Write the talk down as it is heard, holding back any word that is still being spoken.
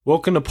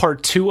Welcome to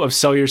part 2 of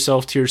Sell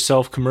Yourself to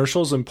Yourself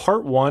commercials. In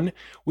part 1,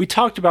 we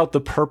talked about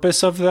the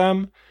purpose of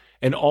them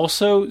and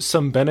also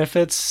some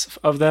benefits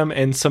of them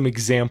and some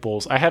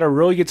examples. I had a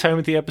really good time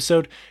with the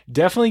episode.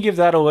 Definitely give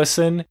that a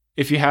listen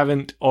if you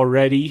haven't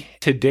already.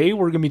 Today,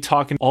 we're going to be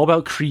talking all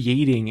about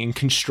creating and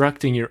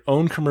constructing your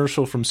own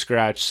commercial from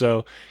scratch.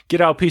 So get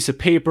out a piece of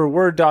paper,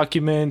 Word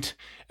document,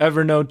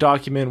 Evernote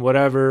document,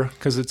 whatever,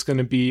 because it's going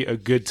to be a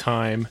good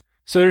time.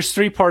 So there's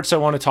 3 parts I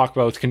want to talk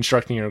about with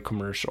constructing your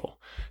commercial.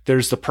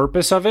 There's the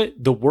purpose of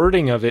it, the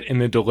wording of it, and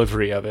the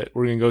delivery of it.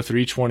 We're going to go through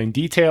each one in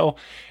detail.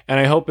 And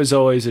I hope, as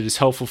always, it is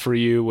helpful for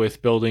you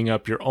with building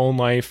up your own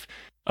life,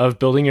 of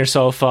building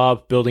yourself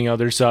up, building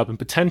others up, and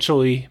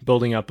potentially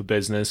building up a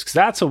business. Because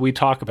that's what we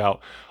talk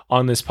about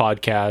on this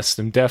podcast.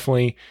 I'm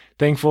definitely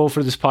thankful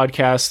for this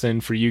podcast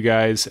and for you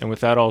guys. And with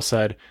that all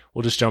said,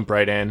 we'll just jump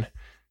right in.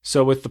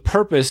 So with the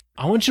purpose,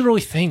 I want you to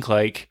really think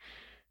like,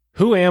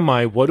 who am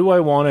I? What do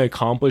I want to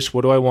accomplish?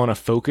 What do I want to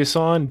focus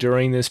on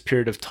during this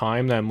period of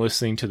time that I'm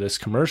listening to this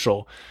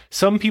commercial?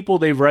 Some people,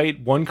 they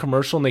write one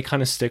commercial and they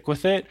kind of stick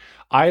with it.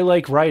 I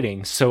like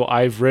writing. So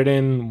I've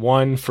written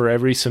one for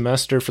every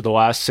semester for the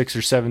last 6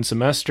 or 7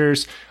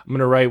 semesters. I'm going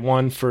to write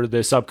one for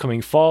this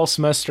upcoming fall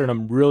semester, and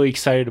I'm really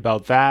excited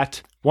about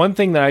that. One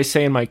thing that I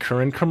say in my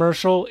current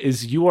commercial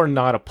is you are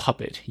not a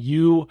puppet.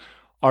 You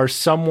are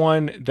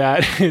someone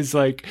that is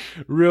like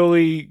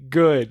really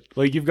good.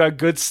 Like you've got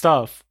good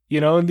stuff.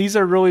 And these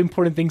are really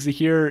important things to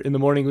hear in the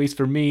morning, at least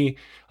for me.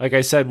 Like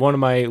I said, one of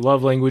my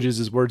love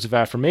languages is words of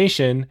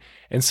affirmation.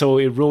 And so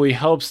it really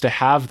helps to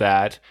have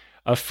that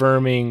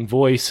affirming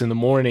voice in the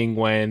morning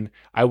when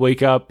I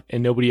wake up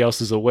and nobody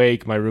else is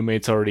awake. My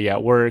roommate's already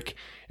at work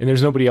and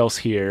there's nobody else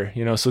here,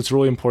 so it's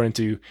really important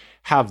to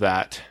have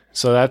that.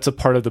 So that's a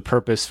part of the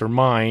purpose for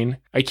mine.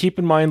 I keep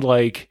in mind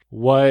like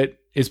what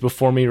is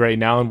before me right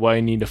now and what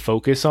I need to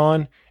focus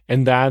on.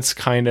 And that's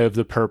kind of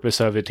the purpose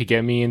of it, to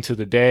get me into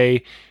the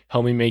day,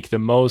 help me make the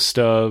most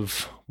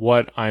of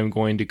what I'm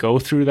going to go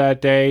through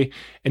that day,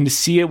 and to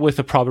see it with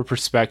a proper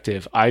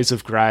perspective, eyes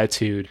of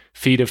gratitude,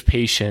 feet of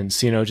patience,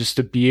 just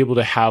to be able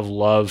to have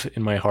love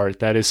in my heart.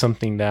 That is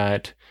something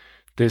that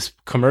this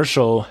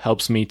commercial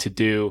helps me to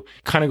do.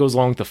 Kind of goes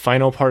along with the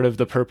final part of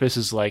the purpose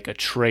is like a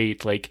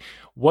trait. Like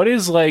what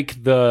is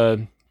like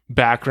the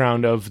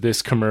background of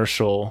this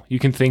commercial? You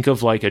can think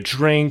of like a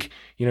drink,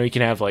 you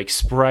can have like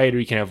Sprite, or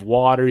you can have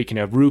water, you can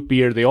have root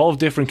beer. They all have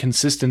different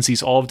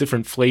consistencies, all have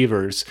different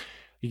flavors.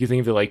 You can think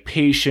of it like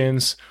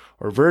patience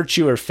or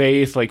virtue or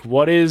faith. Like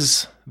what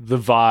is the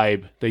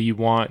vibe that you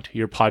want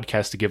your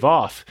podcast to give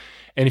off?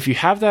 And if you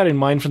have that in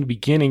mind from the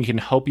beginning, it can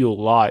help you a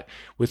lot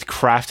with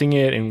crafting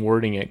it and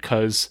wording it,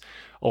 because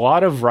a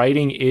lot of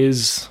writing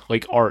is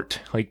like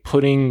art, like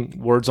putting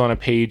words on a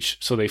page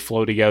so they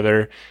flow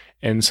together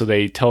and so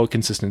they tell a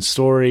consistent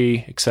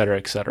story, et cetera,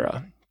 et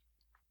cetera.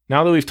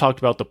 Now that we've talked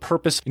about the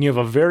purpose and you have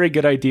a very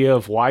good idea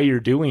of why you're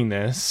doing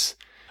this,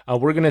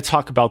 we're going to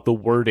talk about the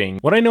wording.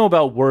 What I know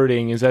about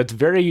wording is that it's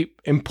very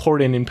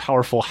important and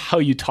powerful how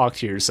you talk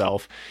to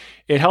yourself.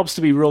 It helps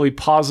to be really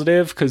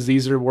positive because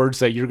these are words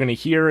that you're going to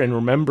hear and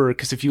remember,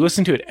 because if you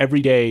listen to it every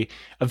day,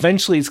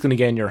 eventually it's going to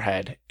get in your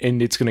head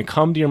and it's going to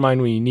come to your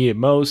mind when you need it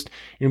most.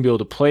 You're going to be able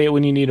to play it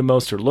when you need it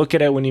most or look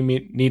at it when you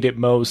need it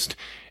most.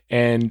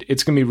 And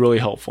it's going to be really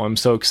helpful. I'm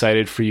so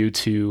excited for you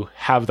to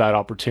have that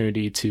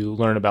opportunity to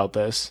learn about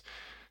this.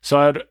 So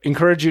I'd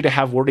encourage you to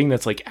have wording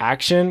that's like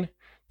action,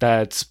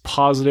 that's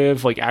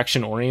positive, like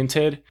action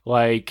oriented,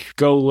 like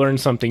go learn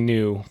something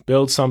new,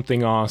 build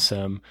something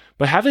awesome,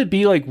 but have it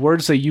be like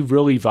words that you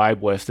really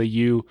vibe with, that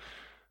you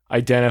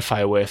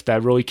identify with,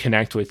 that really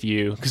connect with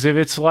you. Because if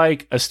it's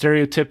like a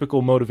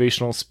stereotypical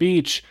motivational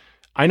speech,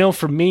 I know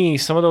for me,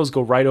 some of those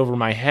go right over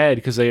my head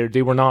because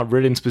they were not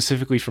written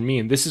specifically for me.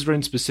 And this is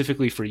written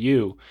specifically for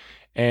you.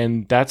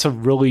 And that's a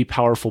really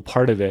powerful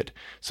part of it.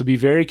 So be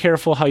very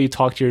careful how you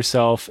talk to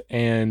yourself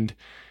and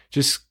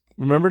just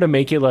remember to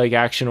make it like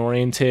action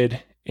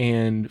oriented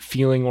and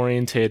feeling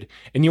oriented.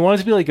 And you want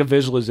it to be like a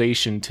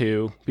visualization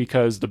too,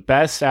 because the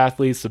best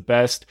athletes, the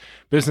best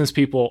business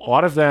people, a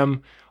lot of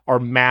them are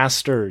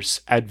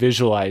masters at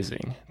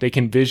visualizing. They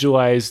can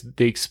visualize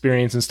the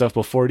experience and stuff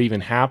before it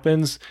even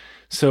happens.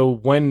 So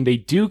when they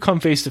do come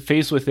face to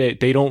face with it,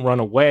 they don't run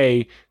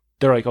away.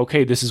 They're like,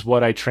 okay, this is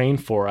what I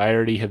trained for. I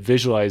already have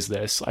visualized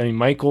this. I mean,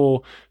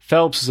 Michael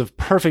Phelps is a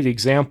perfect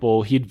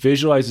example. He'd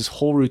visualized his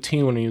whole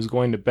routine when he was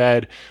going to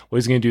bed, what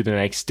he's going to do the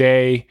next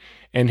day.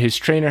 And his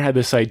trainer had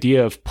this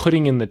idea of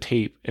putting in the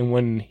tape. And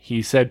when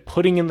he said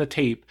putting in the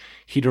tape,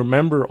 he'd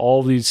remember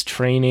all these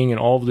training and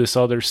all of this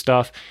other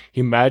stuff.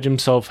 He imagined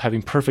himself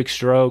having perfect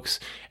strokes.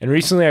 And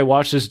recently I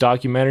watched this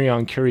documentary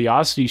on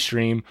Curiosity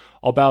Stream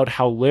about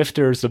how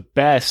lifters, the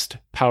best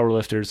power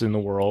lifters in the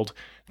world,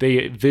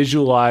 they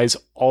visualize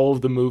all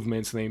of the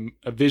movements and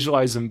they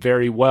visualize them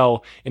very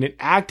well. And it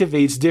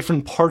activates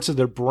different parts of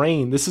their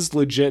brain. This is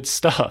legit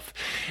stuff.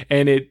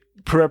 And it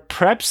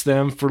preps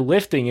them for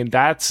lifting. And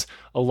that's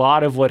a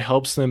lot of what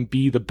helps them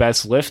be the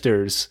best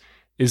lifters,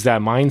 is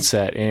that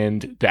mindset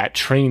and that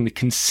training, the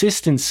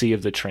consistency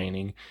of the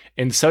training.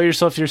 And Sell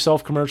Yourself to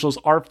Yourself commercials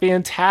are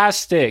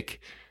fantastic.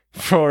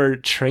 for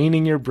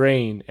training your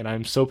brain, and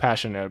I'm so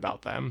passionate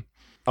about them.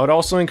 I would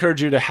also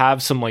encourage you to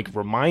have some like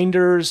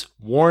reminders,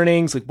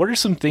 warnings. Like, what are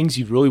some things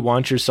you really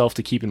want yourself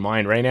to keep in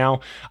mind right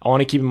now? I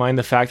want to keep in mind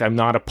the fact I'm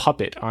not a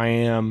puppet. I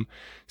am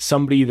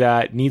somebody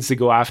that needs to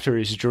go after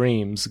his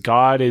dreams.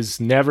 God has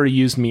never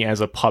used me as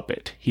a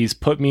puppet. He's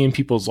put me in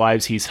people's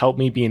lives. He's helped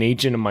me be an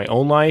agent in my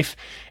own life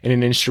and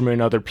an instrument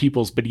in other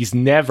people's, but he's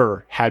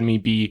never had me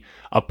be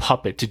a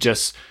puppet to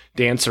just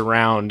dance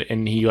around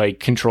and he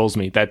like controls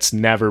me. That's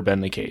never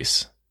been the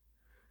case.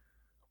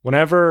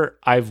 Whenever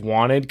I've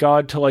wanted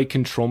God to like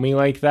control me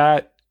like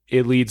that,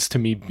 it leads to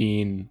me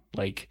being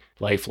like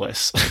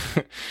lifeless.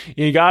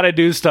 You got to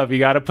do stuff. You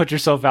got to put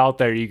yourself out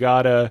there. You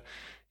got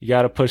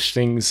to push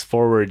things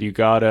forward. You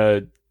got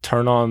to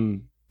turn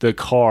on the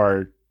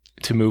car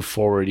to move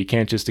forward. You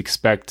can't just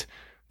expect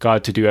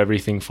God to do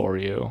everything for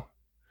you.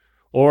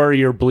 Or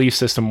your belief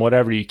system,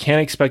 whatever. You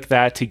can't expect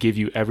that to give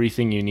you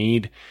everything you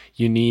need.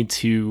 You need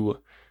to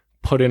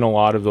put in a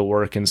lot of the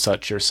work and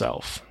such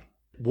yourself.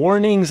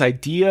 Warnings,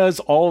 ideas,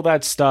 all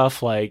that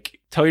stuff, like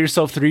tell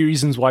yourself 3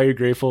 reasons why you're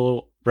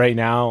grateful right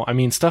now. I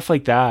mean, stuff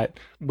like that,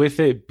 with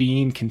it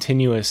being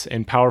continuous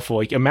and powerful.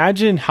 Like,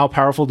 imagine how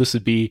powerful this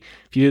would be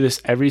if you did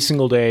this every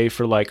single day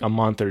for like a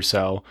month or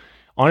so.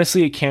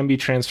 Honestly, it can be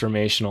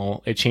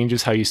transformational. It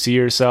changes how you see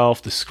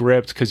yourself, the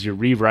script, because you're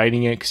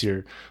rewriting it, because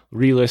you're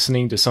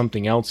re-listening to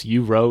something else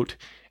you wrote,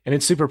 and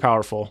it's super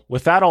powerful.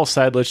 With that all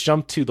said, let's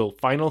jump to the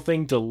final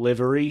thing,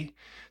 delivery.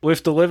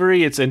 With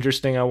delivery, it's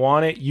interesting.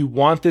 You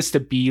want this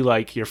to be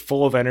like you're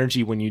full of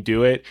energy when you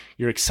do it.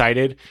 You're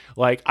excited.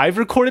 Like, I've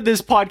recorded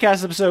this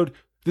podcast episode.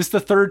 This is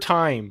the 3rd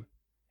time.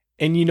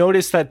 And you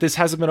notice that this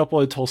hasn't been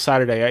uploaded till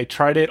Saturday. I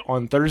tried it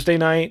on Thursday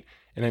night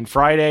and then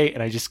Friday,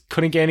 and I just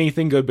couldn't get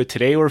anything good. But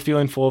today we're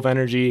feeling full of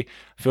energy,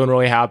 feeling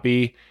really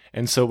happy.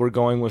 And so we're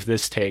going with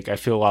this take. I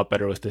feel a lot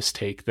better with this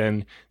take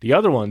than the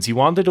other ones. You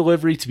want the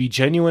delivery to be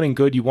genuine and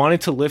good. You want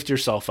it to lift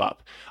yourself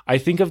up. I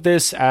think of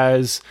this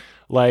as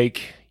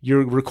like,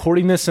 you're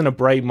recording this in a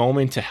bright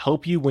moment to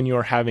help you when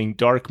you're having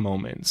dark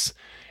moments.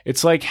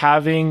 It's like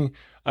having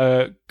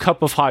a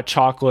cup of hot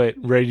chocolate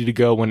ready to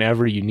go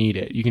whenever you need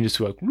it. You can just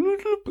like,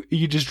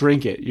 you just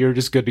drink it. You're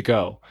just good to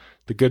go.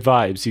 The good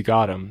vibes, you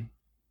got them.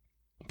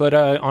 But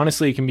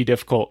honestly, it can be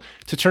difficult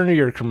to turn to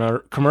your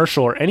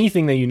commercial or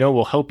anything that you know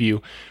will help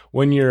you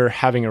when you're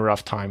having a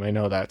rough time. I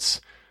know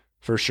that's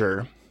for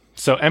sure.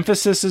 So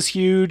emphasis is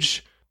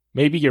huge.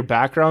 Maybe your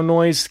background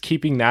noise,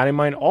 keeping that in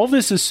mind. All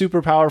this is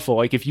super powerful.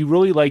 Like, if you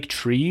really like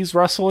trees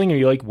rustling or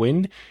you like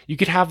wind, you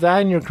could have that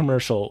in your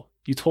commercial.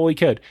 You totally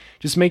could.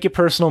 Just make it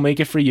personal, make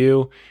it for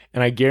you,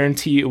 and I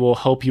guarantee it will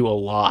help you a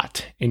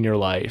lot in your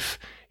life.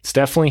 It's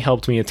definitely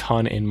helped me a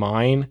ton in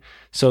mine.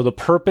 So the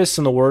purpose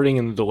and the wording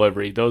and the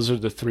delivery, those are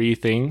the 3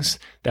 things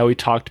that we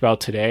talked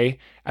about today.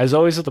 As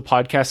always, if the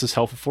podcast is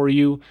helpful for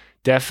you,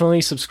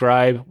 definitely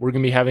subscribe. We're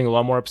going to be having a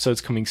lot more episodes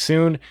coming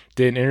soon.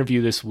 Did an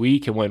interview this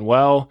week. It went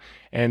well.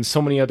 And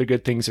so many other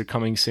good things are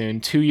coming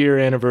soon. 2-year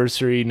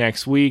anniversary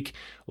next week.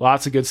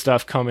 Lots of good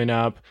stuff coming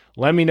up.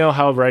 Let me know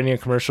how writing a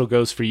commercial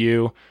goes for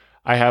you.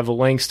 I have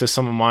links to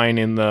some of mine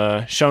in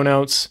the show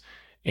notes.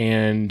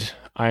 And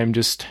I'm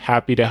just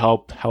happy to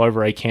help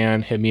however I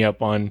can. Hit me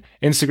up on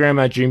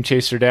Instagram at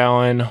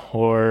DreamChaserDallin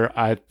or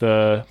at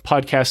the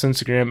podcast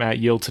Instagram at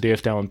Yield to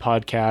Dave Dallin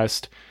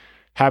Podcast.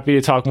 Happy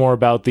to talk more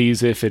about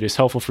these if it is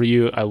helpful for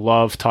you. I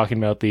love talking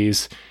about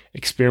these,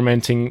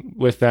 experimenting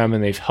with them,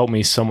 and they've helped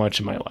me so much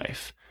in my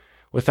life.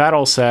 With that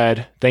all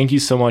said, thank you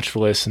so much for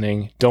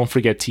listening. Don't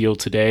forget to yield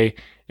today,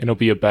 and it'll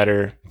be a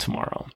better tomorrow.